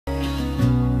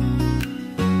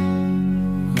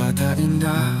Wajah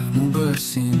indahmu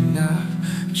bersinar,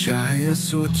 cahaya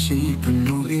suci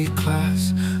penuh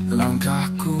ikhlas.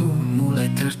 Langkahku mulai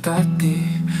tertatih,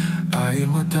 air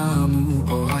matamu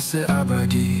oase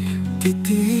abadi. Di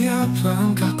tiap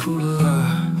langkahku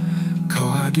lelah, kau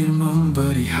hadir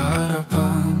memberi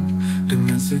harapan.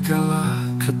 Dengan segala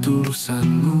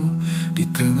ketulusanmu, di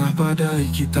tengah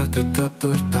badai kita tetap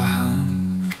bertahan.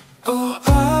 Oh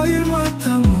air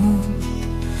matamu,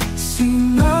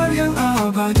 sinar yang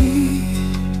abadi.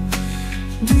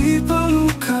 Di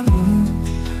pelukanmu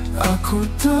aku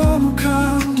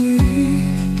temukan diri.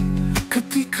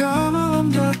 Ketika malam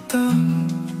datang,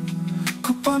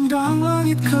 ku pandang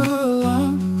langit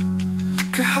kelam.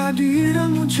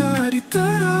 Kehadiranmu jadi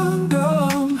terang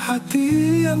dalam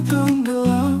hati yang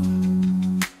tenggelam.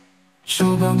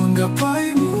 Coba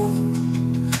menggapaimu,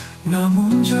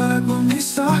 namun jarak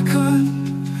memisahkan.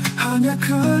 Hanya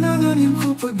kenangan yang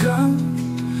ku pegang,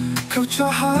 kau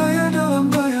cahaya dalam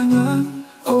bayangan.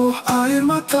 Oh air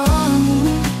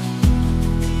matamu,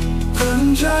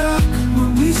 jarak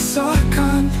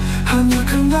memisahkan. Hanya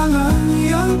kenangan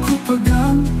yang ku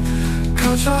pegang,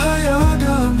 kau cahaya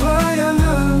dalam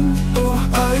bayangan. Oh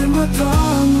air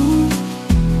matamu,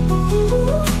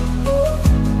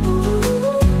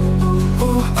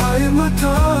 oh air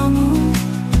matamu.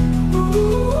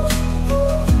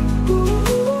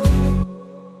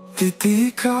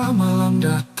 Ketika malam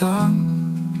datang,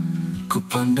 ku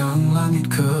pandang langit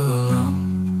kelam.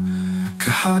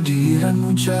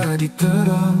 Kehadiranmu jadi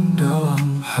terang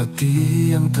dalam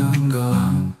hati yang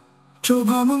tenggelam.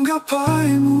 Coba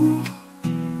menggapaimu,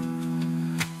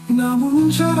 namun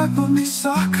jarak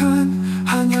memisahkan.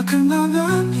 Hanya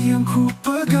kenangan yang ku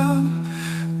pegang,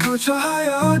 kau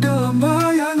cahaya dalam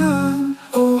bayangan.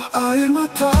 Oh air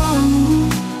matamu,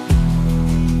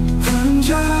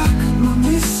 jarak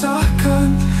memisahkan.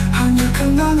 Hanya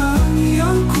kenangan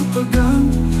yang ku pegang,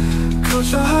 kau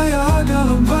cahaya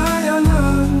dalam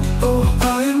bayangan. Oh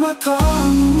air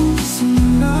matamu,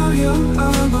 sinar yang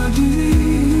abadi.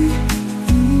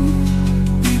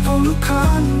 Di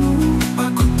pelukanmu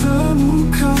aku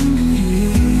temukan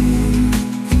diri.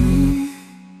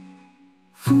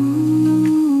 Ooh.